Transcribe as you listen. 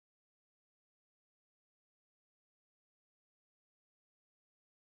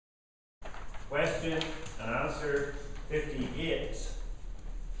Question and answer 58.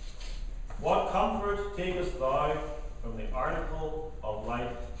 What comfort takest thou from the article of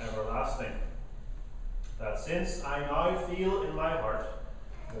life everlasting? That since I now feel in my heart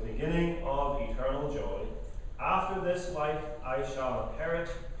the beginning of eternal joy, after this life I shall inherit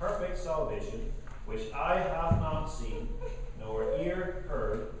perfect salvation, which eye hath not seen, nor ear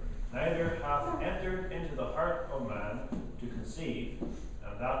heard, neither hath entered into the heart of man to conceive,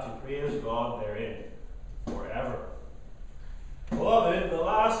 and that to praise God therein forever. Beloved, the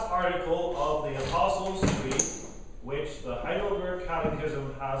last article of the Apostles' Creed, which the Heidelberg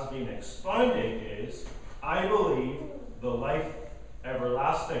Catechism has been expounding, is, I believe, the life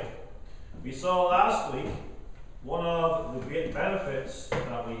everlasting. We saw last week one of the great benefits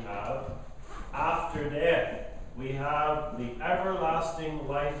that we have after death. We have the everlasting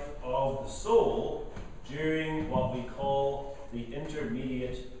life of the soul during what we call the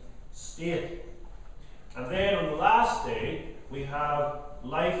intermediate state. And then on the last day, we have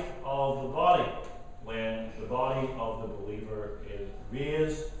life of the body, when the body of the believer is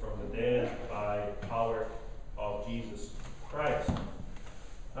raised from the dead by power of Jesus Christ.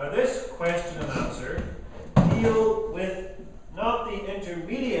 Now this question and answer deal with not the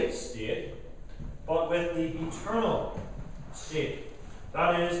intermediate state, but with the eternal state.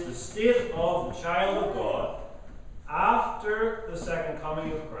 That is, the state of the child of God after the second coming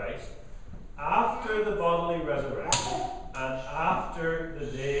of Christ, after the bodily resurrection, and after the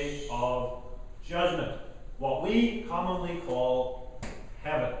day of judgment. What we commonly call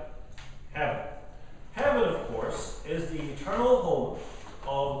heaven. Heaven. Heaven, of course, is the eternal home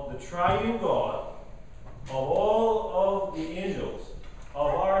of the triune God, of all of the angels, of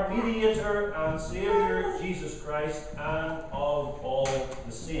our mediator and Savior Jesus Christ, and of all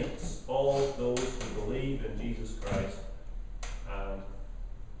the saints, all those who believe in Jesus Christ, and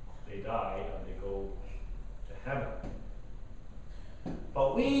they die and they go to heaven.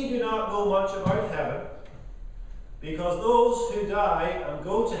 But we do not know much about heaven, because those who die and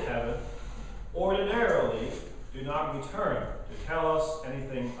go to heaven ordinarily do not return to tell us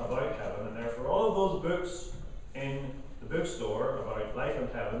anything about heaven, and therefore all of those books in the bookstore about life and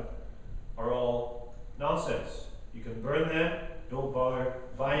heaven are all nonsense. You can burn them, don't bother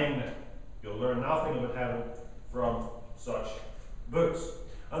buying them. You'll learn nothing about heaven from such books.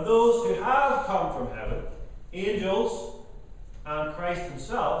 And those who have come from heaven, angels and Christ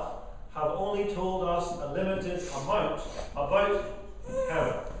himself, have only told us a limited amount about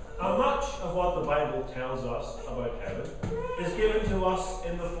heaven. And much of what the Bible tells us about heaven is given to us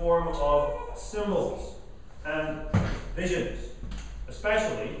in the form of symbols and visions,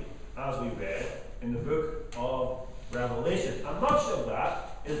 especially as we read in the book of Revelation. And much of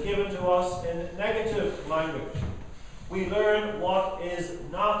that is given to us in negative language. We learn what is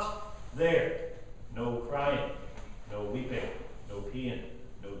not there. No crying, no weeping, no pain,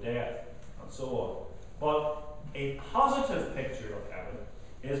 no death, and so on. But a positive picture of heaven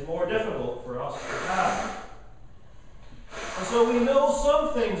is more difficult for us to have. And so we know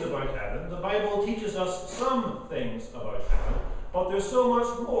some things about heaven. The Bible teaches us some things about heaven, but there's so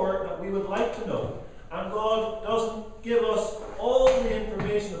much more that we would like to know. And God doesn't give us all the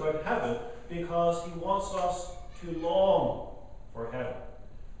information about heaven because he wants us to long for heaven,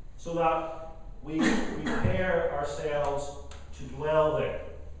 so that we prepare ourselves to dwell there.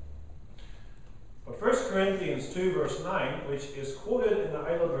 But 1 Corinthians 2 verse 9, which is quoted in the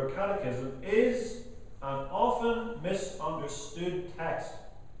Heidelberg Catechism, is an often misunderstood text.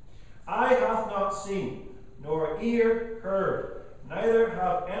 Eye hath not seen, nor ear heard, neither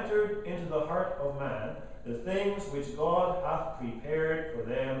have entered into the heart of man the things which God hath prepared for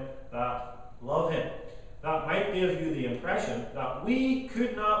them that love him. That might give you the impression that we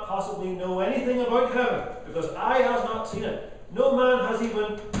could not possibly know anything about heaven, because eye has not seen it. No man has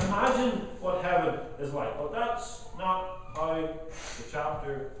even imagined what heaven is like. But that's not how the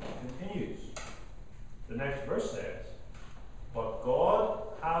chapter continues. The next verse says, but God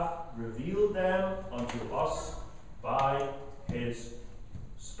hath revealed them unto us by his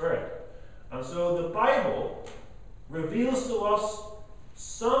Spirit. And so the Bible reveals to us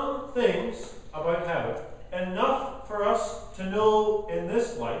some things about heaven, enough for us to know in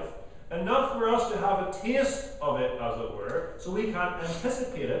this life, enough for us to have a taste of it, as it were, so we can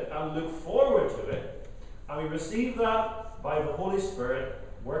anticipate it and look forward to it. And we receive that by the Holy Spirit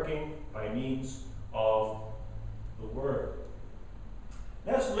working by means of the Word.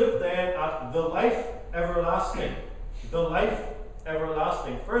 Let's look then at the life everlasting. The life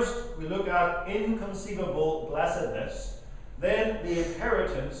everlasting. First, we look at inconceivable blessedness, then the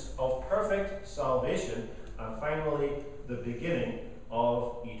inheritance of perfect salvation, and finally, the beginning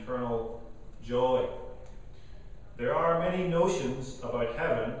of eternal joy. There are many notions about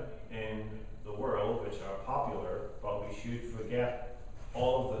heaven in the world which are popular, but we should forget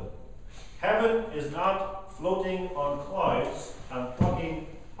all of them. Heaven is not floating on clouds and plucking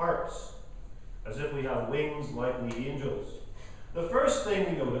harps, as if we have wings like the angels. The first thing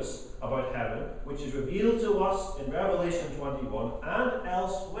we notice about heaven, which is revealed to us in Revelation 21 and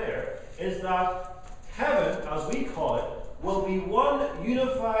elsewhere, is that heaven, as we call it, will be one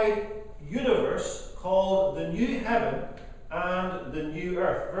unified universe called the new heaven and the new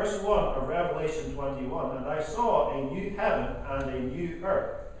earth. Verse 1 of Revelation 21, and I saw a new heaven and a new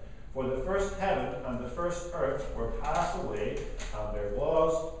earth. For the first heaven and the first earth were passed away, and there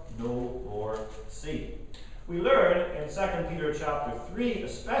was no more sea. We learn in 2 Peter chapter 3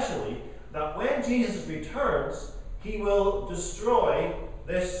 especially that when Jesus returns, he will destroy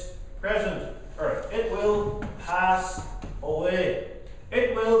this present earth. It will pass away.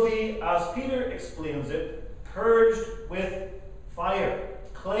 It will be, as Peter explains it, purged with fire,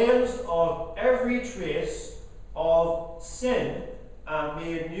 cleansed of every trace of sin, and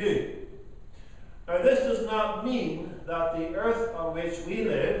made new. Now, this does not mean that the earth on which we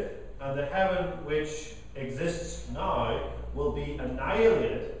live and the heaven which exists now will be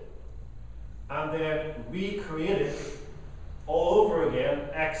annihilated and then recreated all over again,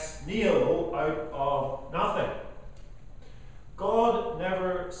 ex nihilo, out of nothing. God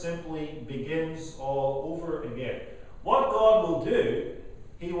never simply begins all over again. What God will do,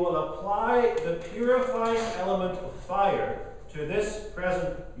 he will apply the purifying element of fire to this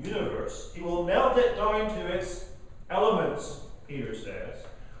present universe. He will melt it down to its elements, Peter says,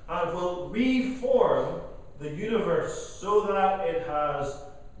 and will reform the universe so that it has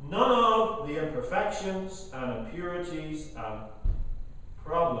none of the imperfections and impurities and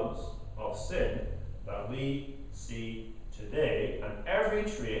problems of sin that we see today, and every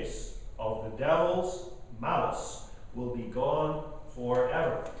trace of the devil's malice will be gone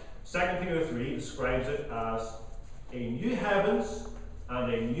forever. 2 Peter 3 describes it as a new heavens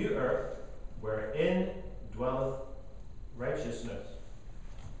and a new earth wherein dwelleth righteousness.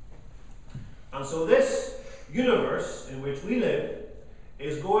 And so this universe in which we live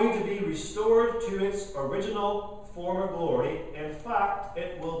is going to be restored to its original former glory. In fact,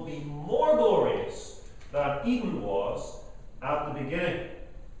 it will be more glorious than Eden was at the beginning.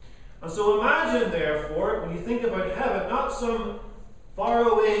 And so imagine, therefore, when you think about heaven, not some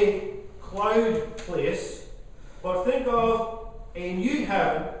faraway cloud place, but think of a new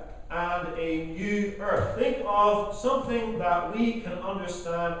heaven and a new earth. Think of something that we can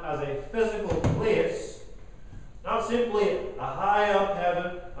understand as a physical place, not simply a high up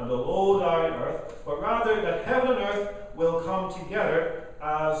heaven and a low down earth, but rather that heaven and earth will come together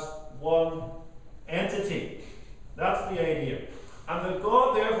as one entity. That's the idea. And that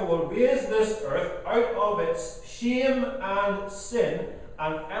God therefore will raise this earth out of its shame and sin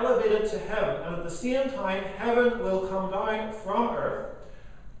and elevate it to heaven. And at the same time, heaven will come down from earth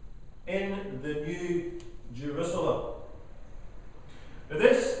in the new Jerusalem. Now,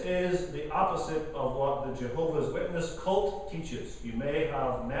 this is the opposite of what the Jehovah's Witness cult teaches. You may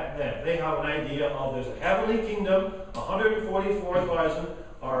have met them. They have an idea of there's a heavenly kingdom, 144,000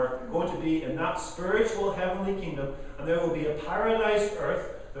 are going to be in that spiritual heavenly kingdom, and there will be a paradise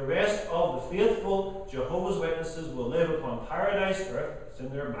earth. The rest of the faithful Jehovah's Witnesses will live upon paradise earth. It's in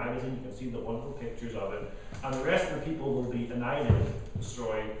their magazine, you can see the wonderful pictures of it. And the rest of the people will be annihilated,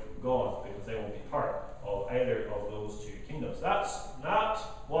 destroyed, gone, because they won't be part of either of those two kingdoms. That's not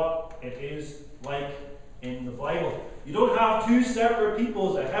what it is like in the Bible. You don't have two separate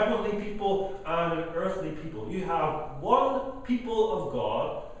peoples, a heavenly people and an earthly people. You have one people of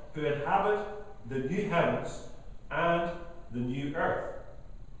God who inhabit the new heavens and the new earth.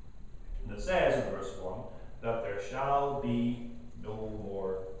 And it says in verse 1 that there shall be no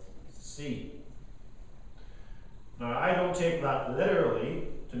more sea. Now, I don't take that literally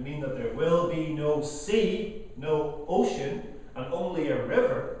to mean that there will be no sea, no ocean, and only a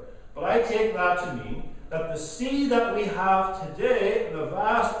river, but I take that to mean that the sea that we have today, and the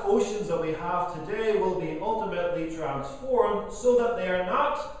vast oceans that we have today, will be ultimately transformed so that they are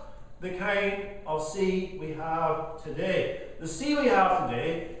not the kind of sea we have today. The sea we have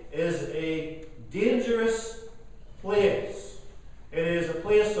today is a dangerous place. It is a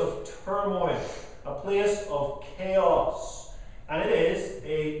place of turmoil, a place of chaos, and it is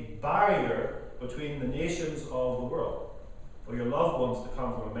a barrier between the nations of the world. For your loved ones to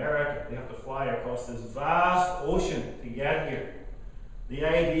come from America, they have to fly across this vast ocean to get here. The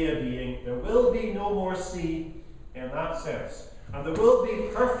idea being there will be no more sea in that sense. And there will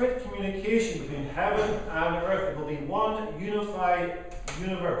be perfect communication between heaven and earth. It will be one unified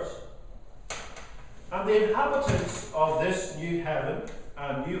universe. And the inhabitants of this new heaven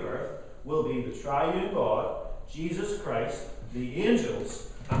and new earth will be the triune God, Jesus Christ, the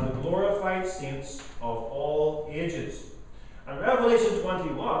angels, and the glorified saints of all ages. And Revelation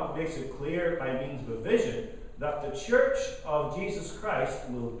 21 makes it clear by means of a vision that the church of Jesus Christ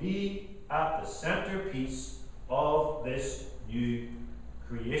will be at the centerpiece of this new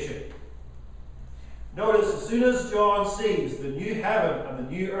creation. Notice, as soon as John sees the new heaven and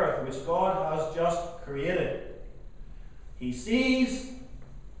the new earth which God has just created, he sees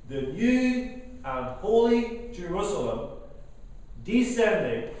the new and holy Jerusalem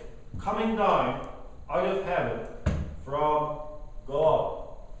descending, coming down out of heaven from God.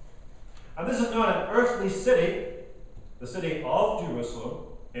 And this is not an earthly city, the city of Jerusalem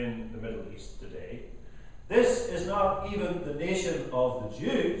in the Middle East today. This is not even the nation of the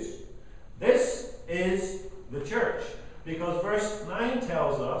Jews. This is the church. Because verse 9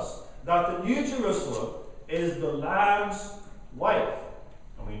 tells us that the new Jerusalem is the Lamb's wife.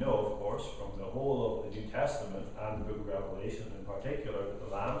 And we know, of course, from the whole of the New Testament and the book of Revelation in particular, that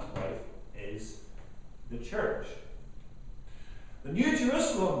the Lamb's wife is the church. The New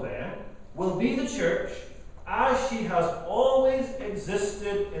Jerusalem, then, will be the church as she has always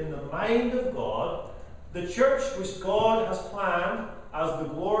existed in the mind of God, the church which God has planned as the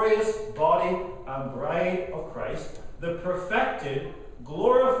glorious body and bride of Christ, the perfected,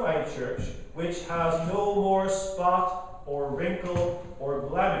 glorified church which has no more spot or wrinkle or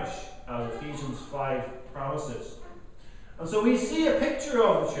blemish, as Ephesians 5 promises. And so we see a picture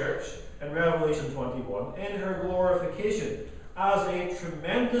of the church in Revelation 21 in her glorification as a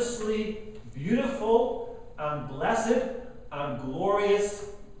tremendously beautiful and blessed and glorious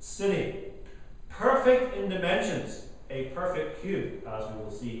city, perfect in dimensions, a perfect cube, as we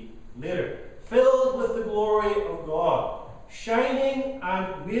will see later, filled with the glory of God, shining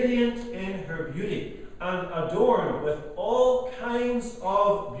and radiant in her beauty, and adorned with all kinds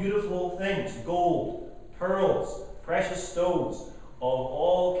of beautiful things, gold, pearls, precious stones of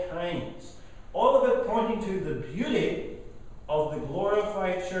all kinds. All of it pointing to the beauty of the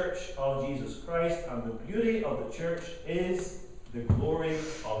glorified church of Jesus Christ, and the beauty of the church is the glory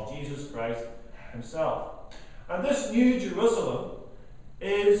of Jesus Christ himself. And this new Jerusalem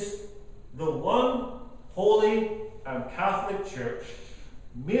is the one holy and Catholic church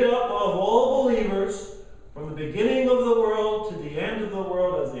made up of all believers from the beginning of the world to the end of the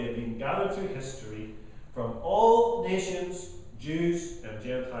world as they have been gathered through history from all nations, Jews and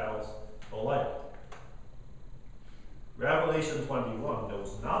Gentiles alike. Revelation 21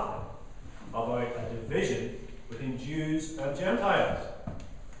 knows nothing about a division between Jews and Gentiles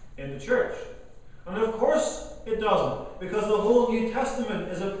in the church. And of course it doesn't, because the whole New Testament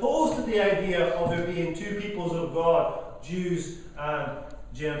is opposed to the idea of there being two peoples of God, Jews and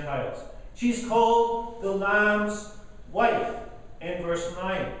Gentiles. She's called the Lamb's wife in verse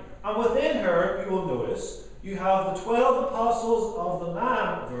 9. And within her, you will notice, you have the 12 apostles of the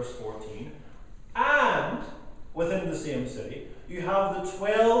Lamb, verse 14, and within the same city, you have the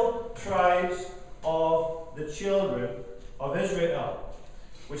 12 tribes of the children of Israel,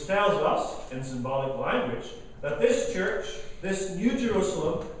 which tells us, in symbolic language, that this church, this new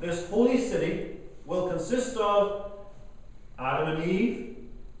Jerusalem, this holy city, will consist of Adam and Eve,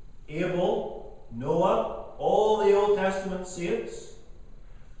 Abel, Noah, all the Old Testament saints,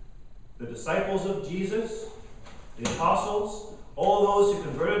 the disciples of Jesus, the apostles, all those who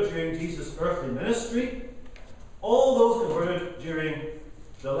converted during Jesus' earthly ministry, all those converted during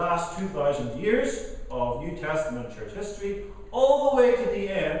the last 2,000 years of New Testament church history, all the way to the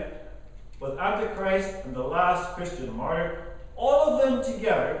end, with Antichrist and the last Christian martyr, all of them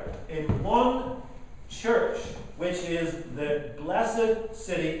together in one church, which is the blessed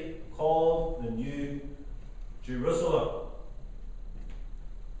city called the New Jerusalem.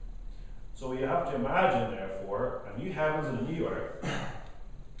 So we have to imagine, therefore, a new heavens and a new earth,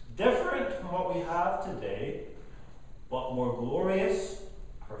 different from what we have today, but more glorious,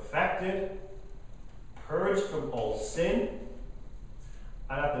 perfected, purged from all sin.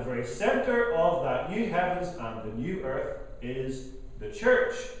 And at the very center of that new heavens and the new earth is the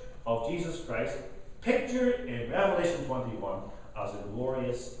church of Jesus Christ, pictured in Revelation 21 as a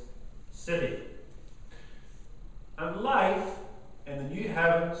glorious city. And life in the new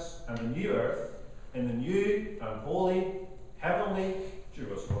heavens and the new earth, in the new and holy heavenly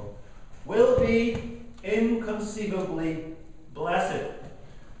Jerusalem, will be inconceivably blessed.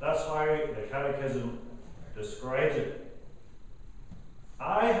 That's how the Catechism describes it.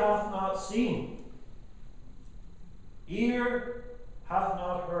 Eye hath not seen, ear hath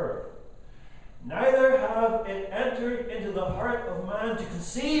not heard, neither have it entered into the heart of man to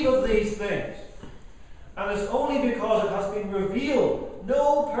conceive of these things, And it's only because it has been revealed.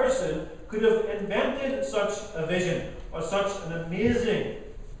 No person could have invented such a vision or such an amazing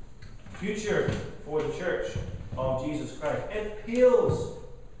future for the church of Jesus Christ. It pales,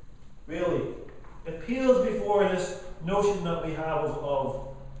 really, it pales before this notion that we have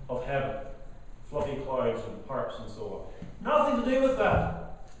of heaven. Fluffy clouds and harps and so on. Nothing to do with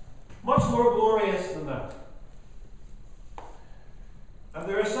that. Much more glorious than that. And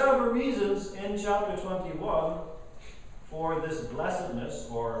there are several reasons in chapter 21 for this blessedness,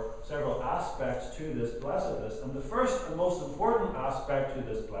 or several aspects to this blessedness. And the first and most important aspect to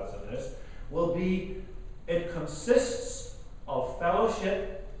this blessedness will be it consists of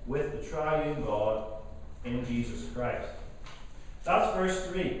fellowship with the triune God in Jesus Christ. That's verse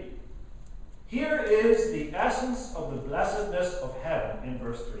 3. Here is the essence of the blessedness of heaven in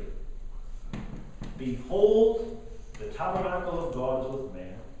verse 3. Behold, the tabernacle of God is with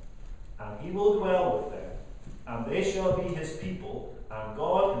men, and he will dwell with them, and they shall be his people, and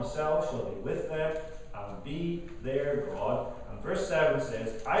God himself shall be with them, and be their God. And verse 7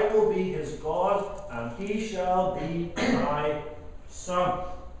 says, I will be his God, and he shall be my son.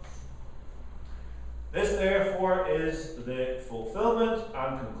 This, therefore, is the fulfillment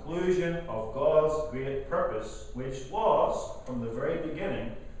and conclusion of God's great purpose, which was, from the very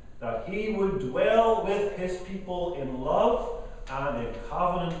beginning, that he would dwell with his people in love and in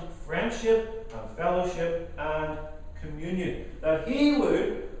covenant friendship and fellowship and communion. That he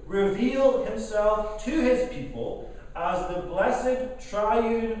would reveal himself to his people as the blessed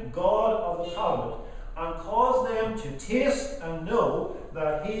triune God of the covenant and cause them to taste and know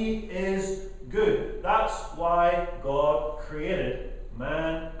that he is good. That's why God created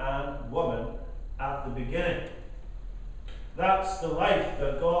man and woman at the beginning. That's the life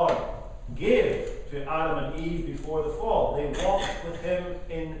that God gave to Adam and Eve before the fall. They walked with him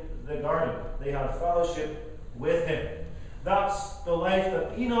in the garden. They had fellowship with him. That's the life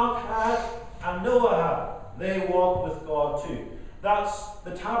that Enoch had and Noah had. They walked with God too. That's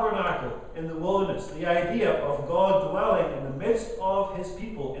the tabernacle in the wilderness, the idea of God dwelling in the midst of his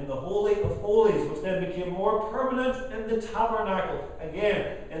people in the Holy of Holies, which then became more permanent in the tabernacle,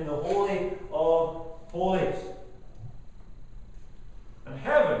 again, in the Holy of Holies. And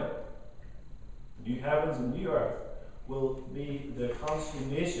heaven, new heavens and new earth, will be the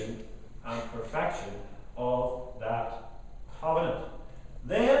consummation and perfection of that covenant.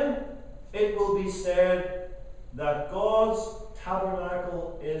 Then it will be said that God's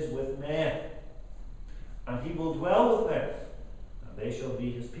tabernacle is with men, and he will dwell with them, and they shall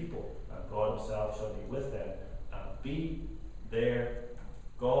be his people, and God himself shall be with them and be their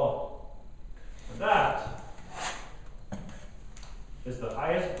God. And that is the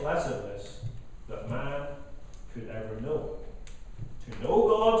highest blessedness that man could ever know. To know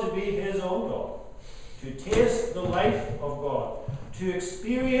God, to be his own God, to taste the life of God, to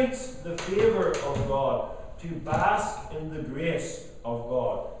experience the favor of God, to bask in the grace of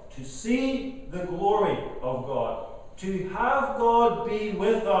God, to see the glory of God, to have God be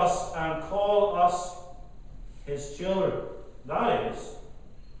with us and call us his children. That is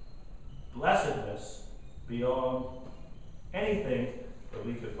blessedness beyond anything that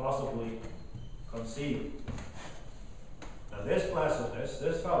we could possibly conceive. And this blessedness,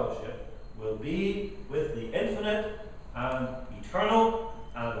 this fellowship, will be with the infinite and eternal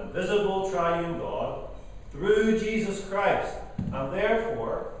and invisible triune God through Jesus Christ. And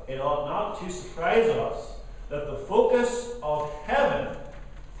therefore, it ought not to surprise us that the focus of heaven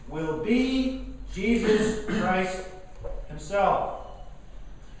will be Jesus Christ himself.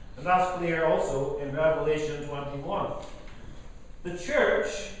 And that's clear also in Revelation 21. The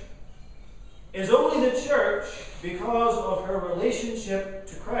church is only the church because of her relationship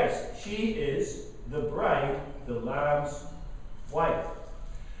to Christ. She is the bride, the Lamb's wife.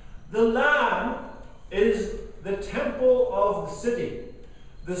 The Lamb is the temple of the city,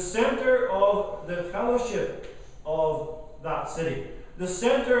 the center of the fellowship of that city, the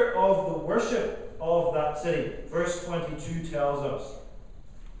center of the worship of that city. Verse 22 tells us,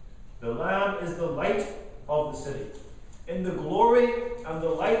 the Lamb is the light of the city. In the glory and the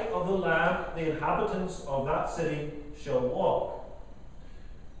light of the Lamb, the inhabitants of that city shall walk.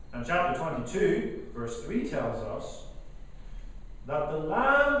 And chapter 22, verse 3 tells us that the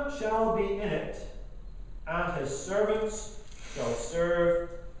Lamb shall be in it, and his servants shall serve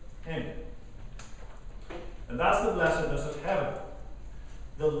him. And that's the blessedness of heaven.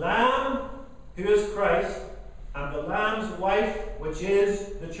 The Lamb, who is Christ, and the Lamb's wife, which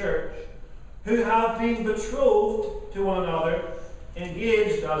is the church, who have been betrothed to one another,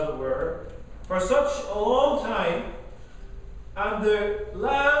 engaged, as it were, for such a long time, and the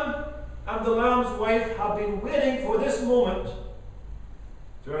Lamb and the Lamb's wife have been waiting for this moment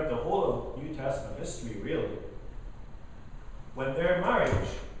throughout the whole of New Testament history, really, when their marriage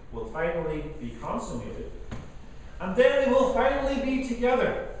will finally be consummated, and then they will finally be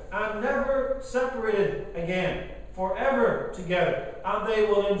together and never separated again, forever together, and they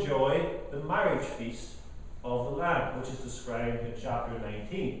will enjoy the marriage feast of the Lamb, which is described in chapter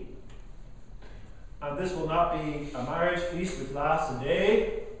 19. And this will not be a marriage feast which lasts a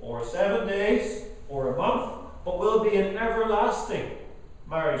day, or 7 days, or a month, but will be an everlasting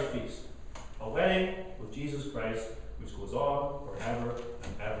marriage feast, a wedding with Jesus Christ, which goes on forever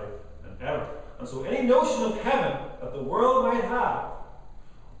and ever and ever. And so any notion of heaven that the world might have,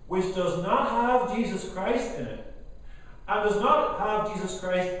 which does not have Jesus Christ in it, and does not have Jesus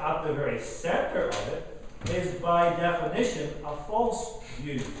Christ at the very center of it, is by definition a false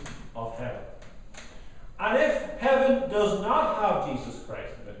view of heaven. And if heaven does not have Jesus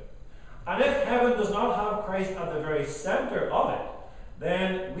Christ in it, and if heaven does not have Christ at the very center of it,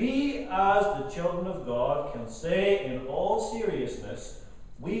 then we as the children of God can say in all seriousness,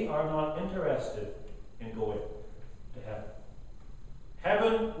 we are not interested in going to heaven.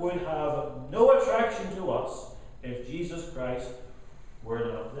 Heaven would have no attraction to us if Jesus Christ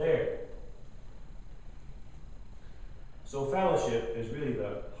were not there. So fellowship is really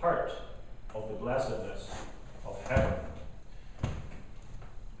the heart of the blessedness of heaven.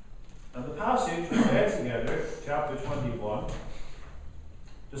 And the passage we read together, chapter 21,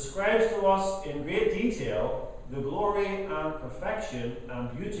 describes to us in great detail the glory and perfection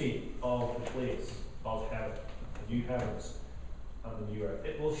and beauty of the place of heaven, the new heavens and the new earth.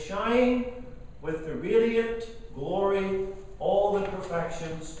 It will shine with the radiant glory, all the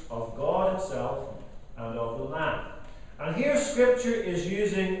perfections of God Himself and of the Lamb. And here Scripture is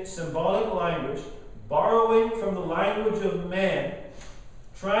using symbolic language, borrowing from the language of men,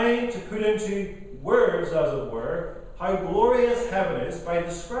 trying to put into words, as it were, how glorious heaven is by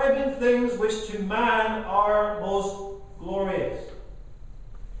describing things which to man are most glorious.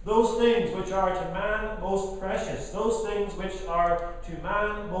 Those things which are to man most precious. Those things which are to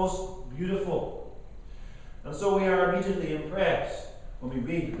man most beautiful. And so we are immediately impressed when we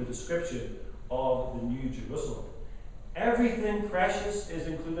read the description of the New Jerusalem. Everything precious is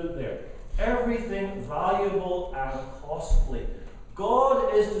included there. Everything valuable and costly.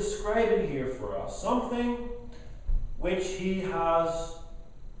 God is describing here for us something which He has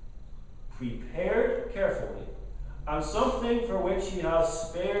prepared carefully, and something for which He has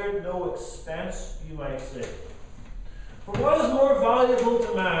spared no expense, you might say. For what is more valuable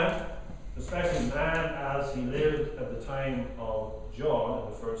to man, especially man as he lived at the time of John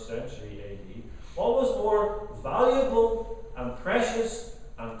in the 1st century AD, what was more valuable and precious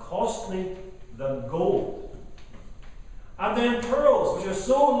and costly than gold? And then pearls, which are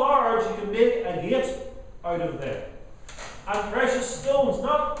so large you can make a gate out of them. And precious stones,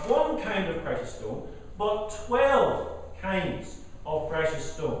 not one kind of precious stone, but 12 kinds of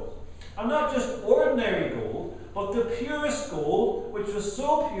precious stones. And not just ordinary gold, but the purest gold, which was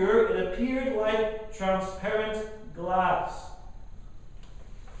so pure it appeared like transparent glass.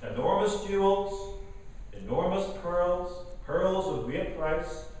 Enormous jewels, enormous pearls, pearls of great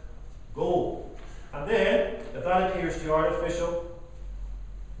price, gold. And then, if that appears too artificial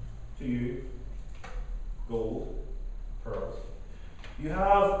to you, gold, pearls, you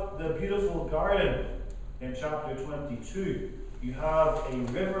have the beautiful garden in chapter 22. You have a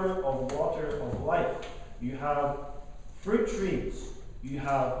river of water of life. You have fruit trees. You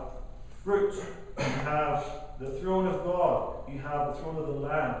have fruit. You have the throne of God. You have the throne of the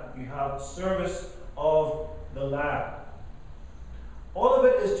Lamb. You have service of the Lamb. All of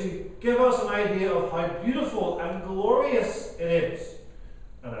it is to give us an idea of how beautiful and glorious it is.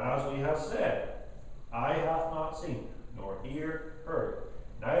 And as we have said, eye hath not seen, nor ear heard,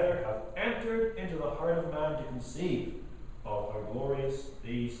 neither hath entered into the heart of man to conceive of how glorious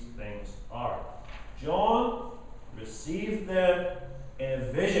these things are. John received them in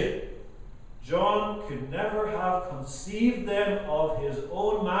a vision. John could never have conceived them of his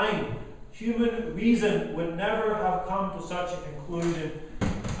own mind. Human reason would never have come to such a conclusion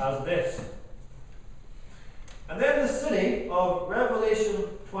as this. And then the city of Revelation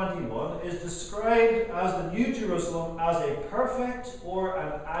 21 is described as the New Jerusalem as a perfect or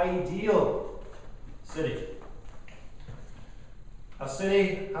an ideal city. A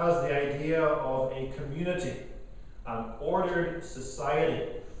city has the idea of a community, an ordered society,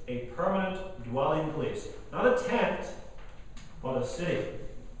 a permanent dwelling place. Not a tent, but a city.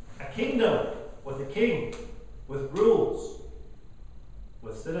 A kingdom with a king, with rules,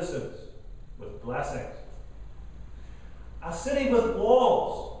 with citizens, with blessings. A city with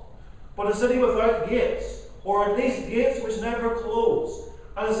walls, but a city without gates, or at least gates which never close,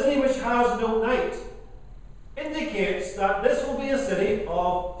 and a city which has no night, indicates that this will be a city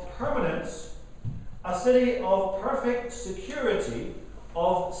of permanence, a city of perfect security,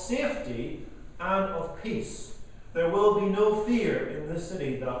 of safety, and of peace. There will be no fear in this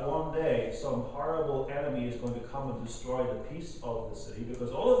city that one day some horrible enemy is going to come and destroy the peace of the city,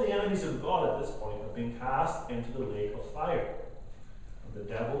 because all of the enemies of God at this point have been cast into the lake of fire. And the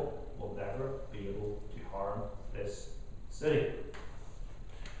devil will never be able to harm this city.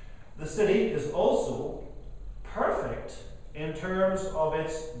 The city is also perfect in terms of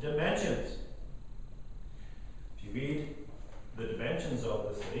its dimensions. If you read the dimensions of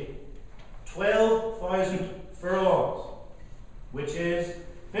the city, 12,000 furlongs, which is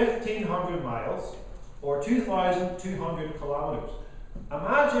 1,500 miles, or 2,200 kilometers.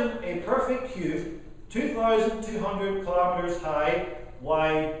 Imagine a perfect cube, 2,200 kilometers high,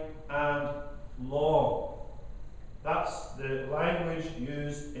 wide, and long. That's the language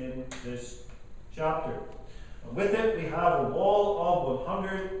used in this chapter. And with it, we have a wall of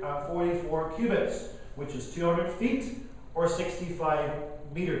 144 cubits, which is 200 feet, or 65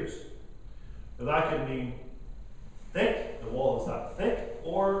 meters. Now that could mean thick, the wall is that thick,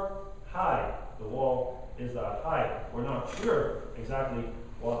 or high, the wall is that high. We're not sure exactly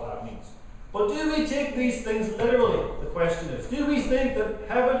what that means. But do we take these things literally? The question is, do we think that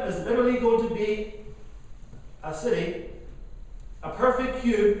heaven is literally going to be a city, a perfect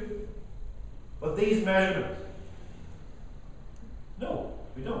cube, with these measurements? No,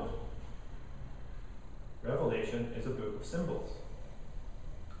 we don't. Revelation is a book of symbols.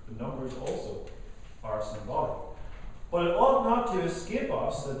 The numbers also are symbolic. But it ought not to escape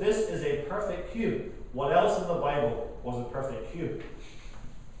us that this is a perfect cube. What else in the Bible was a perfect cube?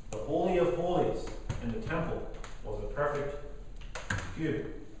 The Holy of Holies in the temple was a perfect cube.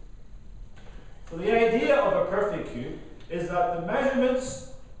 So the idea of a perfect cube is that the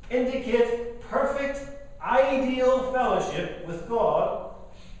measurements indicate perfect, ideal fellowship with God,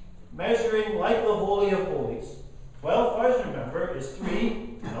 measuring like the Holy of Holies. 12,000, remember, is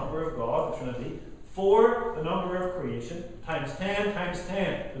 3, the number of God, the Trinity, 4, the number of creation, times 10 times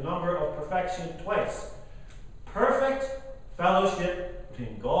 10, the number of perfection twice. Perfect fellowship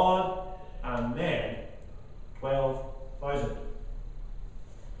between God and men, 12,000.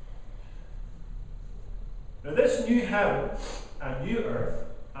 Now this new heaven and new earth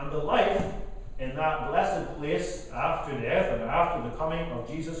and the life in that blessed place after death and after the coming of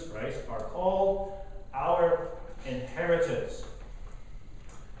Jesus Christ are called our inheritance.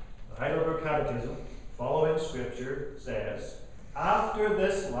 The Heidelberg Catechism, following Scripture, says, "After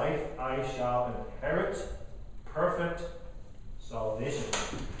this life I shall inherit perfect salvation."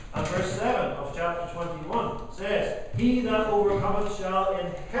 And verse 7 of chapter 21 says, "He that overcometh shall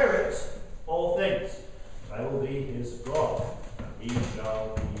inherit all things. I will be his God, and he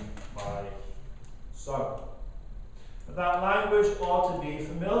shall be my son." And that language ought to be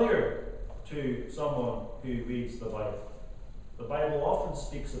familiar to someone who reads the Bible. The Bible often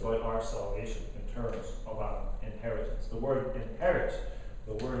speaks about our salvation in terms of an inheritance. The word inherit,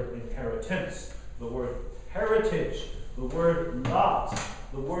 the word inheritance, the word heritage, the word lot,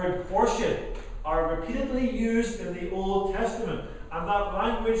 the word portion are repeatedly used in the Old Testament, and that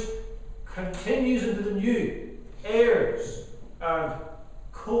language continues into the New. Heirs and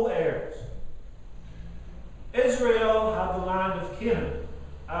co-heirs. Israel had the land of Canaan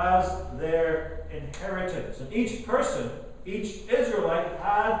as their inheritance, and each person, each Israelite,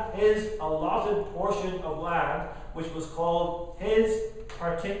 had his allotted portion of land, which was called his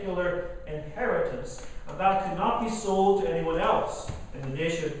particular inheritance, and that could not be sold to anyone else in the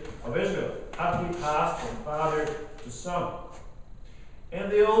nation of Israel. It had to be passed from father to son. In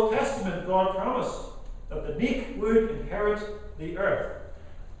the Old Testament, God promised that the meek would inherit the earth.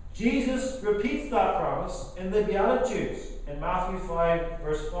 Jesus repeats that promise in the Beatitudes in Matthew 5,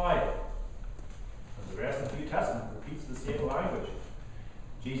 verse 5. And the rest of the New Testament repeats the same language.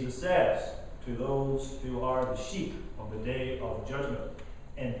 Jesus says to those who are the sheep on the day of judgment,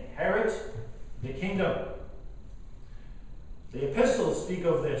 "Inherit the kingdom." The epistles speak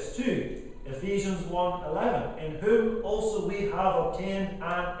of this too. Ephesians 1:11, "In whom also we have obtained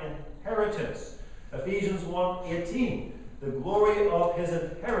an inheritance." Ephesians 1:18, "The glory of his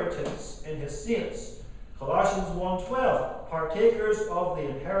inheritance in his saints." Colossians 1:12, "Partakers of the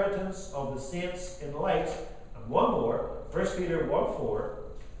inheritance of the saints in light." And one more, 1 Peter 1:4,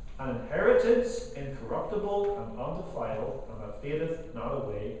 "An inheritance incorruptible and undefiled, and that fadeth not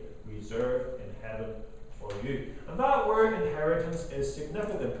away, reserved in heaven for you." And that word inheritance is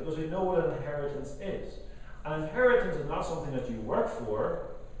significant because we know what an inheritance is. An inheritance is not something that you work for.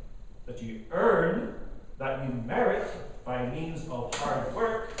 that you earn, that you merit by means of hard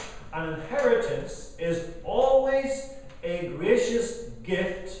work. An inheritance is always a gracious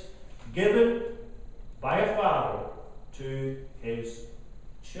gift given by a father to his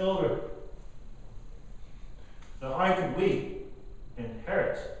children. Now, how could we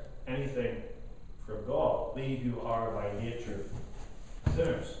inherit anything from God, we who are by nature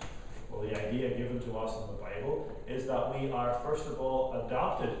sinners? Well, the idea given to us in the Bible is that we are, first of all,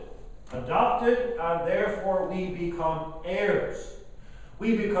 adopted. Adopted, and therefore we become heirs.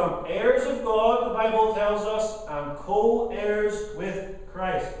 We become heirs of God, the Bible tells us, and co-heirs with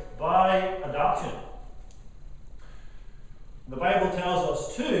Christ by adoption. The Bible tells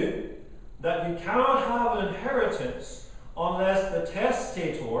us, too, that you cannot have an inheritance unless the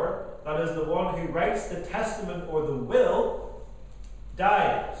testator, that is the one who writes the testament or the will,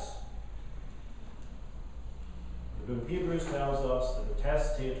 dies. The book of Hebrews tells us that the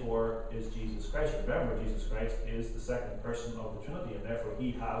testator is Jesus Christ. Remember, Jesus Christ is the second person of the Trinity, and therefore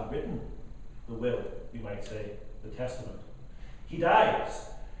he has written the will, you might say, the testament. He dies.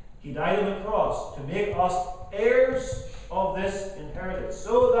 He died on the cross to make us heirs of this inheritance,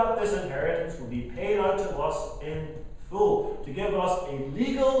 so that this inheritance will be paid out to us in full, to give us a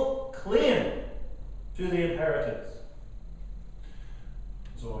legal claim to the inheritance.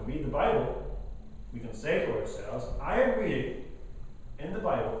 So when we read the Bible, we can say to ourselves, I am reading in the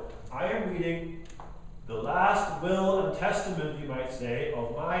Bible, I am reading the last will and testament, you might say,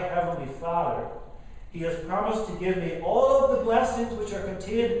 of my Heavenly Father. He has promised to give me all of the blessings which are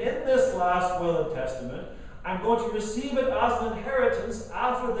contained in this last will and testament. I'm going to receive it as an inheritance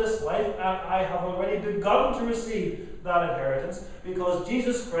after this life, and I have already begun to receive that inheritance, because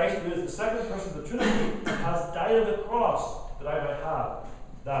Jesus Christ, who is the second person of the Trinity, has died on the cross that I might have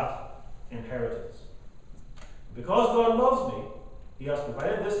that inheritance. Because God loves me, he has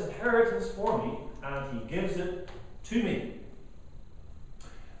provided this inheritance for me, and he gives it to me.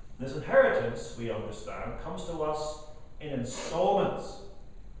 This inheritance, we understand, comes to us in installments.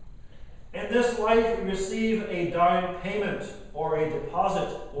 In this life, we receive a down payment or a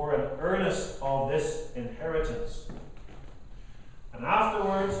deposit or an earnest of this inheritance. And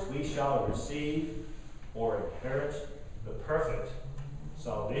afterwards, we shall receive or inherit the perfect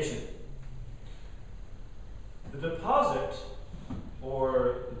salvation. The deposit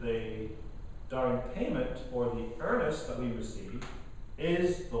or the down payment or the earnest that we receive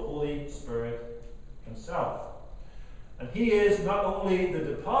is the Holy Spirit himself. And he is not only the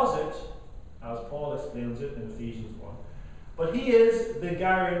deposit, as Paul explains it in Ephesians 1, but he is the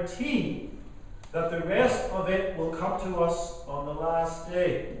guarantee that the rest of it will come to us on the last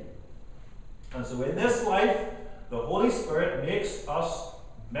day. And so in this life, the Holy Spirit makes us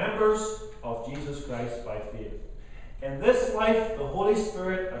members of Jesus Christ by faith. In this life, the Holy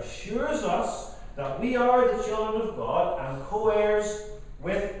Spirit assures us that we are the children of God and co-heirs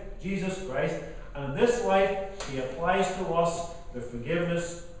with Jesus Christ. And in this life, he applies to us the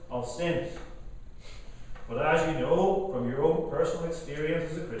forgiveness of sins. But as you know from your own personal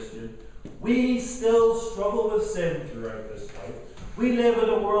experience as a Christian, we still struggle with sin throughout this life. We live in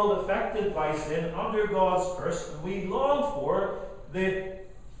a world affected by sin, under God's curse, and we long for the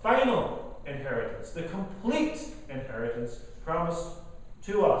final inheritance, the complete inheritance promised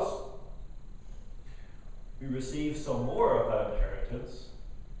to us. We receive some more of that inheritance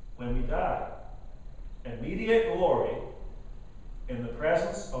when we die. Immediate glory in the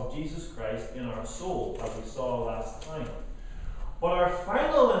presence of Jesus Christ in our soul, as we saw last time. But our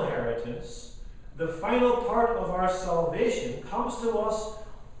final inheritance, the final part of our salvation, comes to us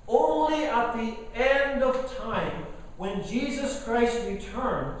only at the end of time, when Jesus Christ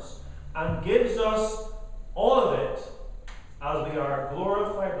returns and gives us all of it, as we are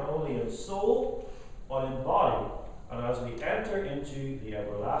glorified not only in soul but in body, and as we enter into the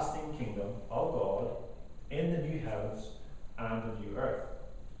everlasting kingdom of God in the new heavens and the new earth.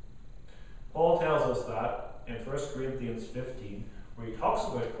 Paul tells us that in 1 Corinthians 15, where he talks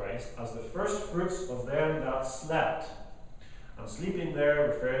about Christ as the first fruits of them that slept. And sleeping there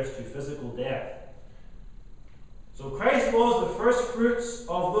refers to physical death. So Christ was the first fruits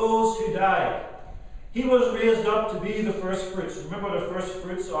of those who died. He was raised up to be the first fruits. Remember, the first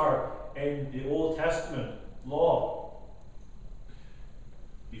fruits are in the Old Testament law.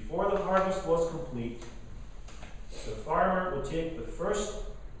 Before the harvest was complete, the farmer would take the first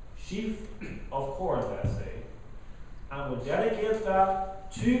sheaf of corn, let's say, and would dedicate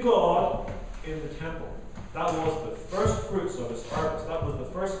that to God in the temple. That was the first fruits of his harvest. That was the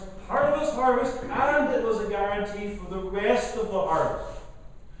first part of his harvest, and it was a guarantee for the rest of the harvest.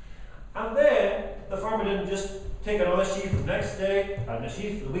 And then the farmer didn't just take take another sheaf the next day, and a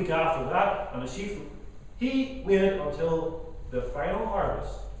sheaf the week after that, and a sheaf. He waited until the final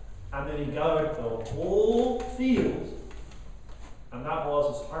harvest, and then he gathered the whole field, and that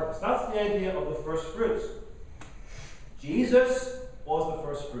was his harvest. That's the idea of the first fruits. Jesus was the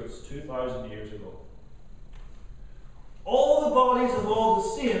first fruits 2,000 years ago. All the bodies of all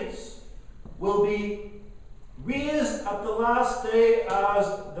the saints will be raised at the last day as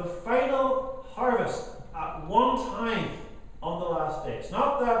the final harvest at one time on the last day. It's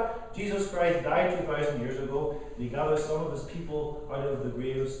not that Jesus Christ died 2,000 years ago and he gathered some of his people out of the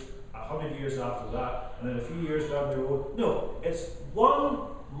graves 100 years after that, and then a few years down the road. No, it's one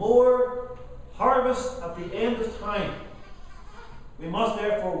more harvest at the end of time. We must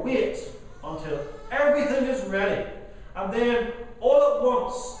therefore wait until everything is ready, and then all at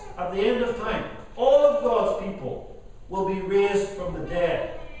once, at the end of time, all of God's people will be raised from the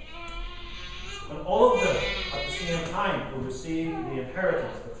dead. And all of them at the same time will receive the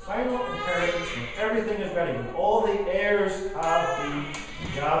inheritance, the final inheritance, when everything is ready, when all the heirs have been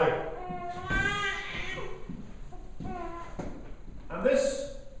gathered. And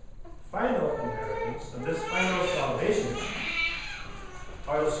this final inheritance and this final salvation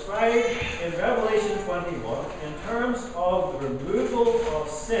are described in Revelation 21 in terms of the removal of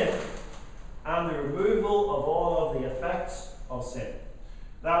sin and the removal of all of the effects of sin.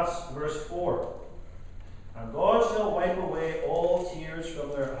 That's verse 4. And God shall wipe away all tears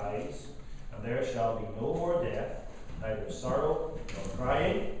from their eyes, and there shall be no more death, neither sorrow nor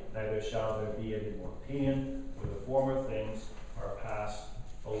crying, neither shall there be any more pain, for the former things are passed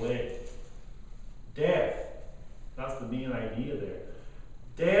away. Death, that's the main idea there.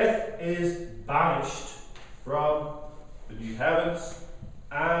 Death is banished from the new heavens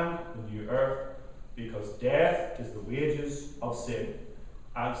and the new earth, because death is the wages of sin.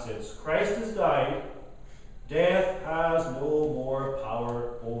 And since Christ has died, death has no more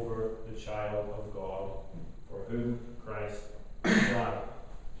power over the child of God for whom Christ died.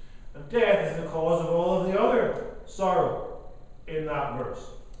 And death is the cause of all of the other sorrow in that verse.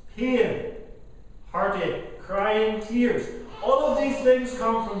 Pain, heartache, crying, tears. All of these things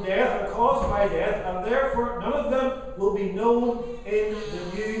come from death, are caused by death, and therefore none of them will be known in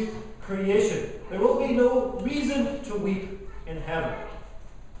the new creation. There will be no reason to weep in heaven.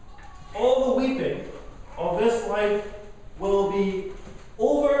 All the weeping of this life will be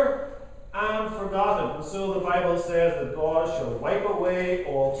over and forgotten. And so the Bible says that God shall wipe away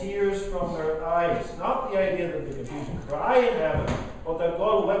all tears from their eyes. Not the idea that they continue to cry in heaven, but that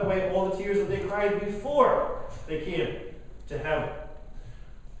God will wipe away all the tears that they cried before they came to heaven.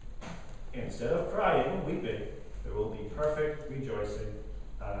 Instead of crying and weeping, there will be perfect rejoicing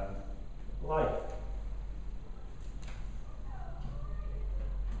and life.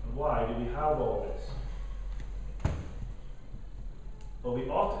 And why do we have all this? Well, we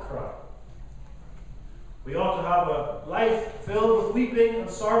ought to cry. We ought to have a life filled with weeping and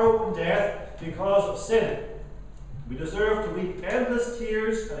sorrow and death because of sin. We deserve to weep endless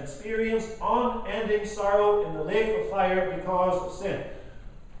tears and experience unending sorrow in the lake of fire because of sin,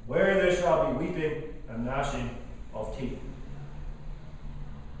 where there shall be weeping and gnashing of teeth.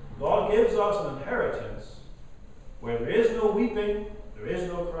 God gives us an inheritance where there is no weeping, there is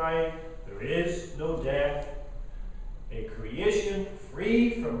no crying, there is no death, a creation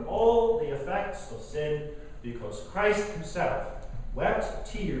free from all the effects of sin, because Christ himself wept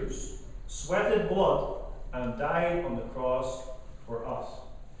tears, sweated blood, and died on the cross for us.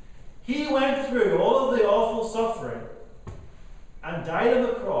 He went through all of the awful suffering and died on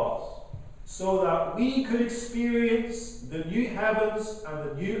the cross so that we could experience the new heavens and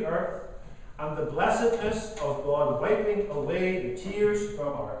the new earth and the blessedness of God wiping away the tears from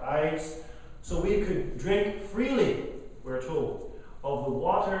our eyes, so we could drink freely, we're told, of the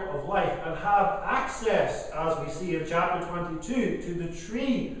water of life and have access, as we see in chapter 22, to the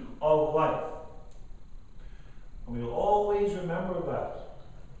tree of life. And we'll always remember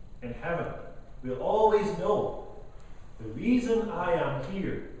that in heaven. We'll always know the reason I am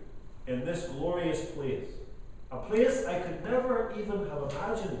here in this glorious place, a place I could never even have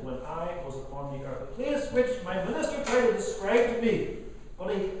imagined when I was upon the earth, a place which my minister tried to describe to me,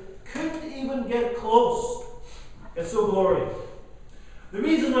 but he couldn't even get close. It's so glorious. The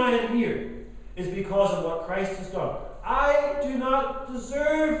reason I am here is because of what Christ has done. I do not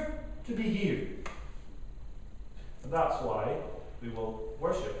deserve to be here. And that's why we will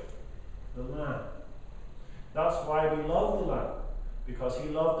worship the Lamb. That's why we love the Lamb, because he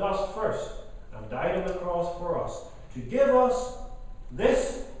loved us first and died on the cross for us to give us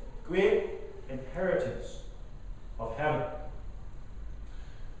this great inheritance of heaven.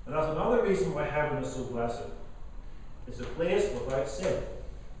 And that's another reason why heaven is so blessed. is a place without sin.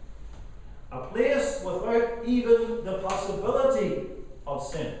 A place without even the possibility of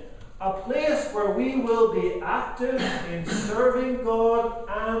sin. A place where we will be active in serving God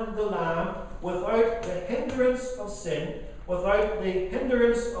and the Lamb without the hindrance of sin, without the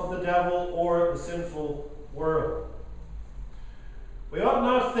hindrance of the devil or the sinful world. We ought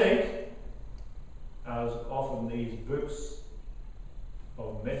not think, as often these books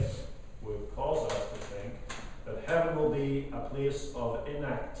of myth would cause us to think, that heaven will be a place of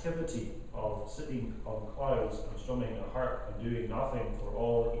inactivity, of sitting on clouds and strumming a harp and doing nothing for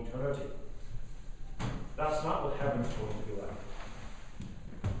all eternity. That's not what heaven's going to be like.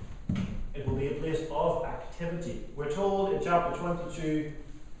 It will be a place of activity. We're told in chapter 22,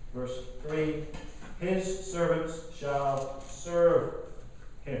 verse 3, his servants shall serve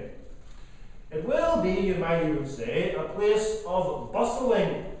him. It will be, you might even say, a place of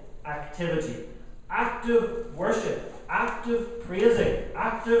bustling activity, active worship, active praising,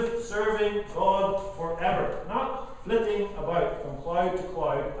 active serving God forever, not flitting about from cloud to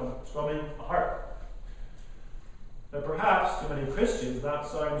cloud and strumming a harp. Now perhaps to many Christians that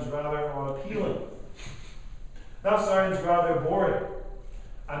sounds rather unappealing. That sounds rather boring.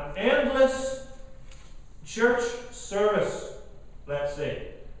 An endless church service, let's say,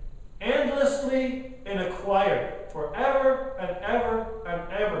 endlessly in a choir, forever and ever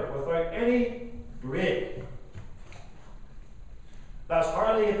and ever, without any break. That's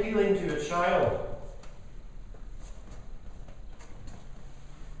hardly appealing to a child.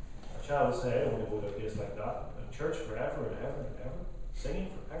 A child will say, I don't want to go to a place like that. A church forever and ever and ever,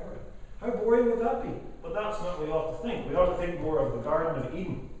 singing forever. How boring would that be? But that's not what we ought to think. We ought to think more of the Garden of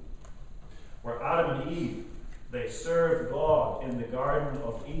Eden, where Adam and Eve, they served God in the Garden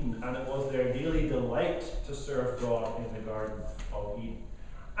of Eden, and it was their daily delight to serve God in the Garden of Eden.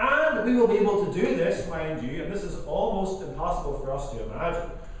 And we will be able to do this, mind you, and this is almost impossible for us to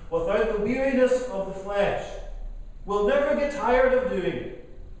imagine, without the weariness of the flesh. We'll never get tired of doing it.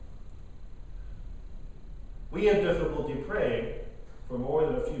 We have difficulty praying for more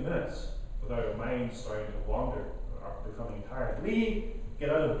than a few minutes without our minds starting to wander or becoming tired. We get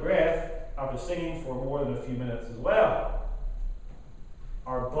out of breath after singing for more than a few minutes as well.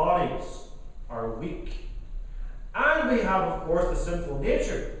 Our bodies are weak. And we have, of course, the sinful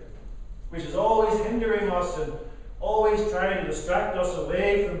nature, which is always hindering us and always trying to distract us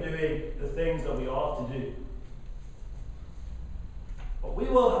away from doing the things that we ought to do. But we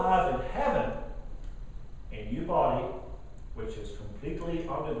will have in heaven a new body, which is completely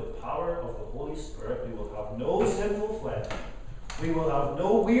under the power of the Holy Spirit. We will have no sinful flesh. We will have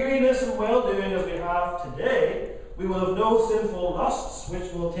no weariness and well-doing as we have today. We will have no sinful lusts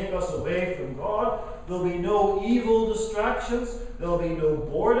which will take us away from God. There will be no evil distractions. There will be no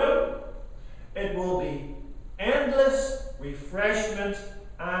boredom. It will be endless refreshment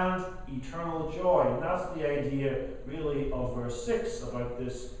and eternal joy. And that's the idea, really, of verse 6 about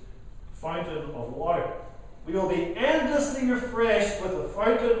this fountain of water. We will be endlessly refreshed with a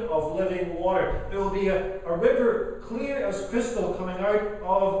fountain of living water. There will be a river clear as crystal coming out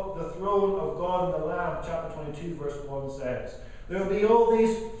of the throne of God and the Lamb, chapter 22, verse 1 says. There will be all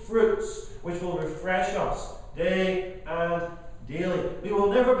these fruits which will refresh us day and daily. We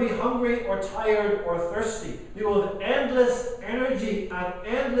will never be hungry or tired or thirsty. We will have endless energy and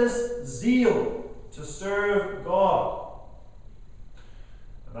endless zeal to serve God.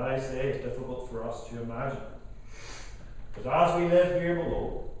 And I say it's difficult for us to imagine. But as we live here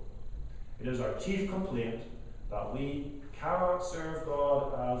below, it is our chief complaint that we cannot serve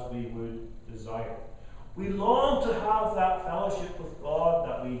God as we would desire. We long to have that fellowship with God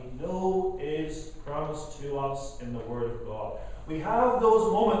that we know is promised to us in the Word of God. We have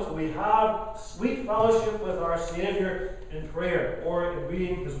those moments when we have sweet fellowship with our Saviour in prayer, or in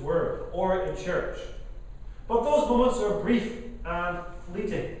reading His Word, or in church. But those moments are brief and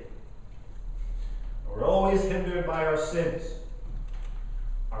fleeting. We're always hindered by our sins.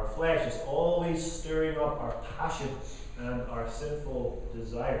 Our flesh is always stirring up our passions and our sinful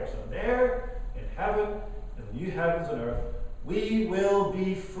desires. And there, in heaven, in the new heavens and earth, we will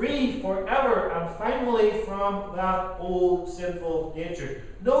be free forever and finally from that old sinful nature.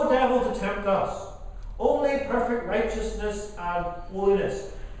 No devil to tempt us. Only perfect righteousness and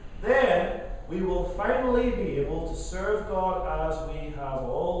holiness. Then we will finally be able to serve God as we have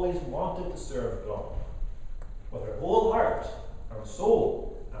always wanted to serve God. With our whole heart, our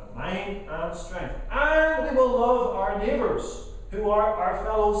soul, and mind and strength. And we will love our neighbours, who are our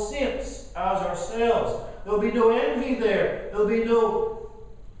fellow saints, as ourselves. There will be no envy there. There will be no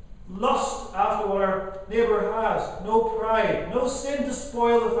lust after what our neighbour has, no pride, no sin to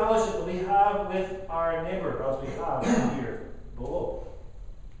spoil the fellowship that we have with our neighbour as we have here below.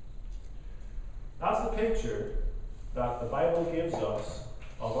 That's the picture that the Bible gives us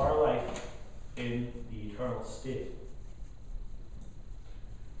of our life in the eternal state.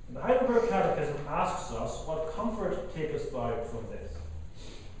 And the Heidelberg Catechism asks us, what comfort takest thou from this?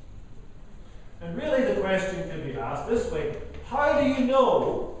 And really the question could be asked this way: how do you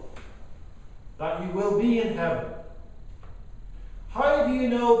know that you will be in heaven? How do you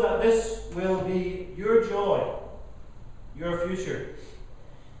know that this will be your joy, your future,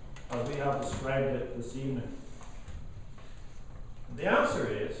 as we have described it this evening? And the answer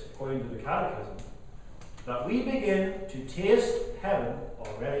is, according to the Catechism, that we begin to taste heaven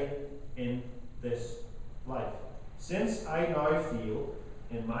already in this life, since I now feel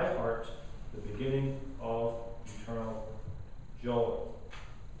in my heart the beginning of eternal joy.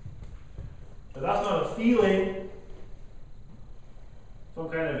 But that's not a feeling, some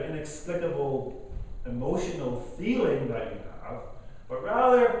kind of inexplicable emotional feeling that you have, but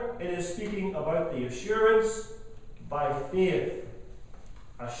rather it is speaking about the assurance by faith.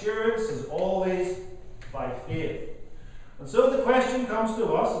 Assurance is always by faith. And so the question comes to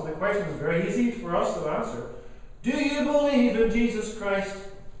us, and the question is very easy for us to answer: do you believe in Jesus Christ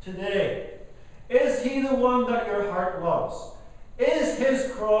today? Is he the one that your heart loves? Is his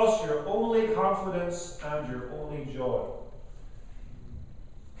cross your only confidence and your only joy?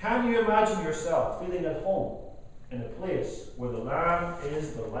 Can you imagine yourself feeling at home in a place where the Lamb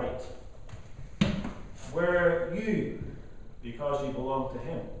is the light? Where you, because you belong to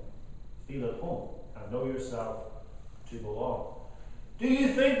him, feel at home and know yourself to belong? Do you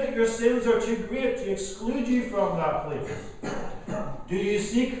think that your sins are too great to exclude you from that place? Do you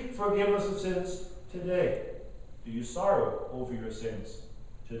seek forgiveness of sins today? Do you sorrow over your sins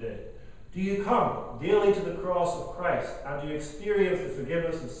today? Do you come daily to the cross of Christ and do you experience the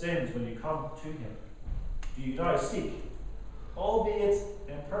forgiveness of sins when you come to him? Do you now seek, albeit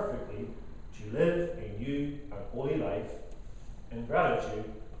imperfectly, to live a new and holy life in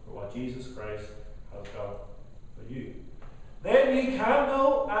gratitude for what Jesus Christ has done for you? Then you can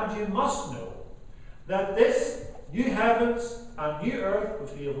know and you must know that this new heavens and new earth,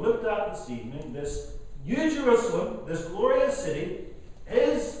 which we have looked at this evening, this New Jerusalem, this glorious city,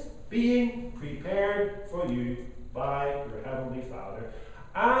 is being prepared for you by your Heavenly Father,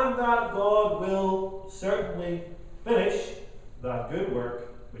 and that God will certainly finish that good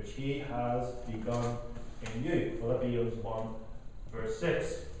work which he has begun in you. Philippians 1 verse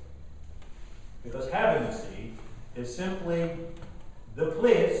 6. Because heaven, you see, is simply the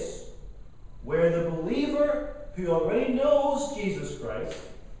place where the believer who already knows Jesus Christ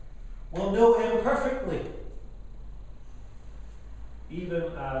will know him perfectly, even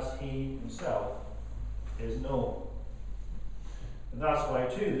as he himself is known. And that's why,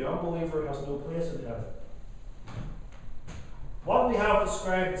 too, the unbeliever has no place in heaven. What we have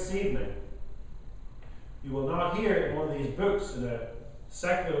described this evening, you will not hear in one of these books in a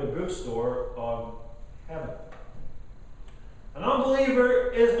secular bookstore on heaven. An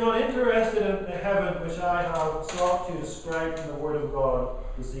unbeliever is not interested in the heaven which I have sought to describe from the Word of God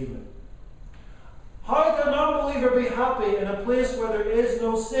this evening. How can an unbeliever be happy in a place where there is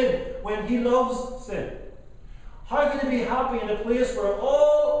no sin when he loves sin? How can he be happy in a place where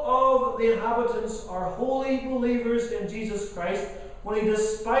all of the inhabitants are holy believers in Jesus Christ when he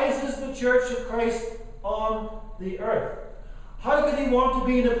despises the church of Christ on the earth? How can he want to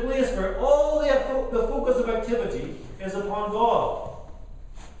be in a place where all the focus of activity is upon God?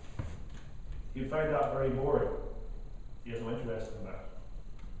 He'd find that very boring. He has no interest in that.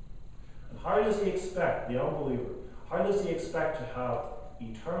 And how does he expect, the unbeliever, how does he expect to have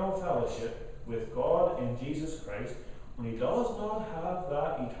eternal fellowship with God in Jesus Christ when he does not have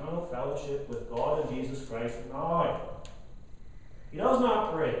that eternal fellowship with God in Jesus Christ now? He does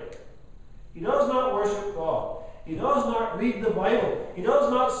not pray. He does not worship God. He does not read the Bible. He does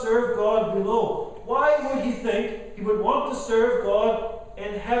not serve God below. Why would he think he would want to serve God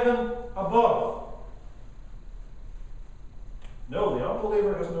in heaven above? No, the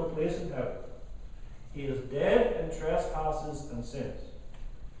unbeliever has no place in heaven. He is dead in trespasses and sins.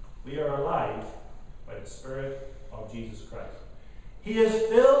 We are alive by the Spirit of Jesus Christ. He is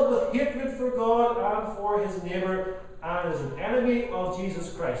filled with hatred for God and for his neighbour, and is an enemy of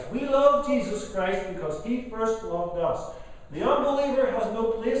Jesus Christ. We love Jesus Christ because he first loved us. The unbeliever has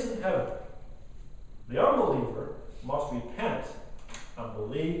no place in heaven. The unbeliever must repent and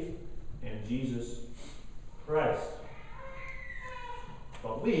believe in Jesus Christ.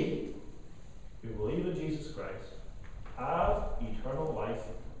 But we, who believe in Jesus Christ, have eternal life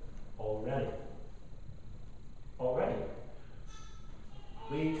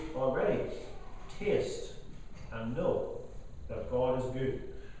already taste and know that God is good.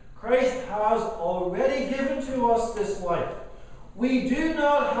 Christ has already given to us this life. We do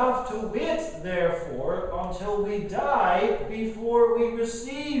not have to wait, therefore, until we die before we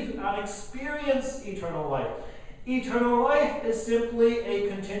receive and experience eternal life. Eternal life is simply a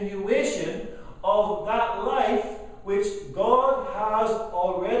continuation of that life which God has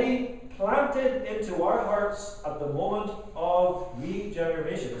already planted into our hearts at the moment of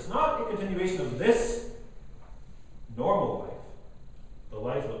regeneration. It's not a continuation of this normal life, the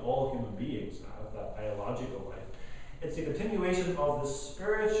life that all human beings have, that biological life. It's a continuation of the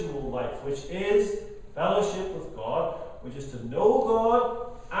spiritual life, which is fellowship with God, which is to know God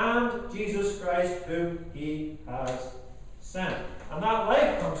and Jesus Christ, whom He has sent. And that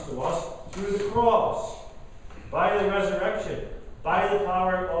life comes to us through the cross, by the resurrection, by the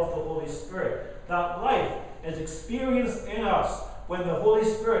power of the Holy Spirit. That life is experienced in us when the Holy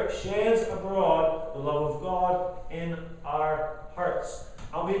Spirit sheds abroad the love of God in our hearts.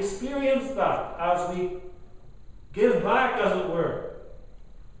 And we experience that as we give back, as it were,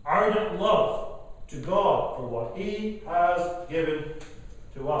 ardent love to God for what He has given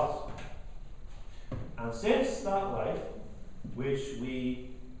to us. And since that life, which we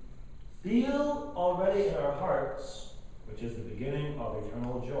feel already in our hearts, which is the beginning of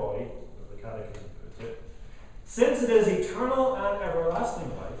eternal joy, as the Catechism puts it, since it is eternal and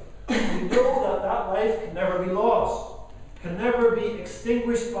everlasting life, we know that that life can never be lost, can never be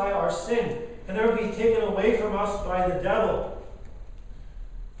extinguished by our sin, can never be taken away from us by the devil.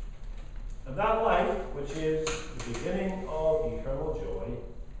 And that life, which is the beginning of eternal joy,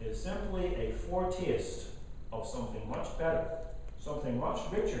 is simply a foretaste of something much better, something much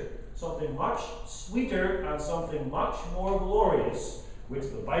richer, something much sweeter, and something much more glorious, which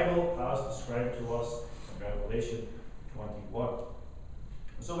the Bible has described to us in Revelation 21.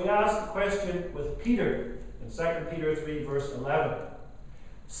 So we ask the question with Peter in 2 Peter 3, verse 11.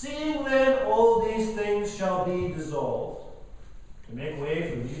 Seeing then all these things shall be dissolved, to make way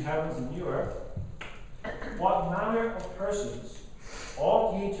for the new heavens and new earth, what manner of persons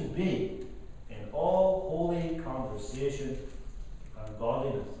ought ye to be in all holy conversation and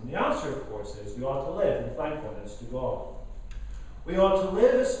godliness? And the answer, of course, is we ought to live in thankfulness to God. We ought to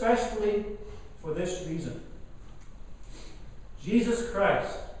live especially for this reason. Jesus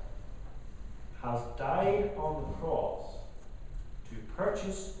Christ has died on the cross to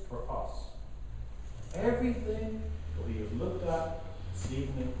purchase for us everything that we have looked at this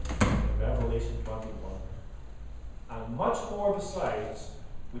evening in Revelation 21, and much more besides,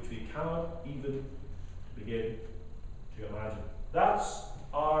 which we cannot even begin to imagine. That's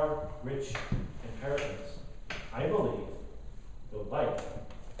our rich inheritance. I believe the life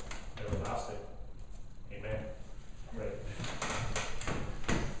everlasting. Amen. Right.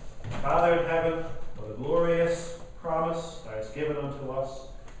 Father in heaven, what a glorious promise Thou hast given unto us,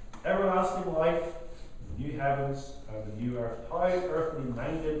 everlasting life, the new heavens and the new earth. How earthly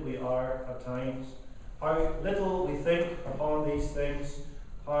minded we are at times, how little we think upon these things,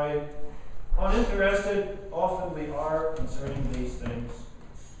 how uninterested often we are concerning these things.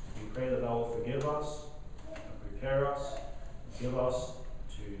 We pray that Thou will forgive us and prepare us and give us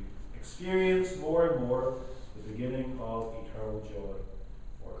to experience more and more the beginning of eternal joy.